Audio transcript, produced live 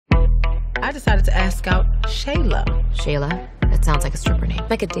I decided to ask out Shayla. Shayla? That sounds like a stripper name.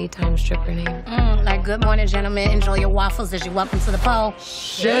 Like a daytime stripper name. Like good morning, gentlemen. Enjoy your waffles as you welcome to the pole.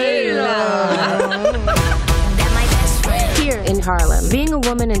 Shayla! Here in Harlem, being a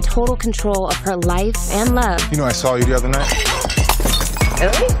woman in total control of her life and love. You know, I saw you the other night.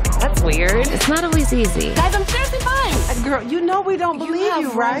 Really? That's weird. It's not always easy. Guys, I'm seriously fine. Girl, you know we don't believe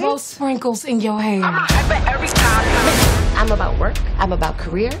you, right? Rainbow sprinkles in your hair. I'm about work, I'm about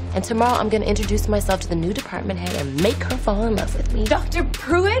career, and tomorrow I'm gonna introduce myself to the new department head and make her fall in love with me. Dr.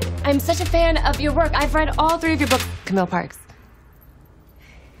 Pruitt, I'm such a fan of your work. I've read all 3 of your books. Camille Parks.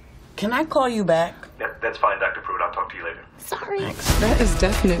 Can I call you back? That's fine, Dr. Pruitt. I'll talk to you later. Sorry. That is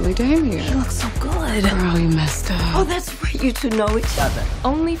definitely Damien. You look so good. Girl, you messed up. Oh, that's right. You two know each other.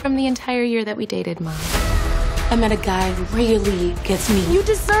 Only from the entire year that we dated, Mom. I met a guy who really gets me. You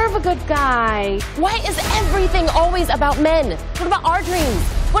deserve a good guy. Why is everything always about men? What about our dreams?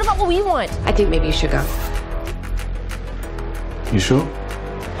 What about what we want? I think maybe you should go. You sure?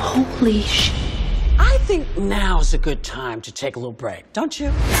 Holy shit. I think now's a good time to take a little break, don't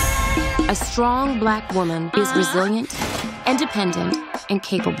you? A strong black woman is resilient, independent, and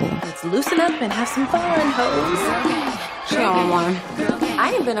capable. Let's loosen up and have some fun, hoes. She on one.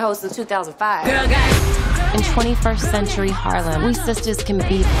 I ain't been a host since 2005. In 21st century Harlem, we sisters can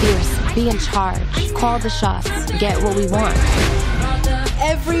be fierce, be in charge, call the shots, get what we want.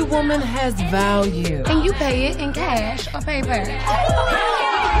 Every woman has value. And you pay it in cash or paper.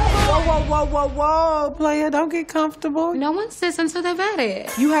 Whoa, player, don't get comfortable. No one sits until they've had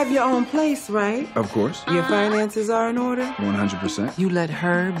it. You have your own place, right? Of course. Your finances are in order? 100%. You let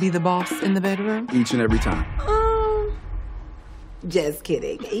her be the boss in the bedroom? Each and every time. Just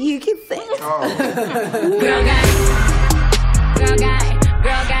kidding. You can say. Girl guy, girl guy,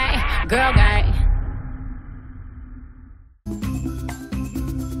 girl guy, girl guy.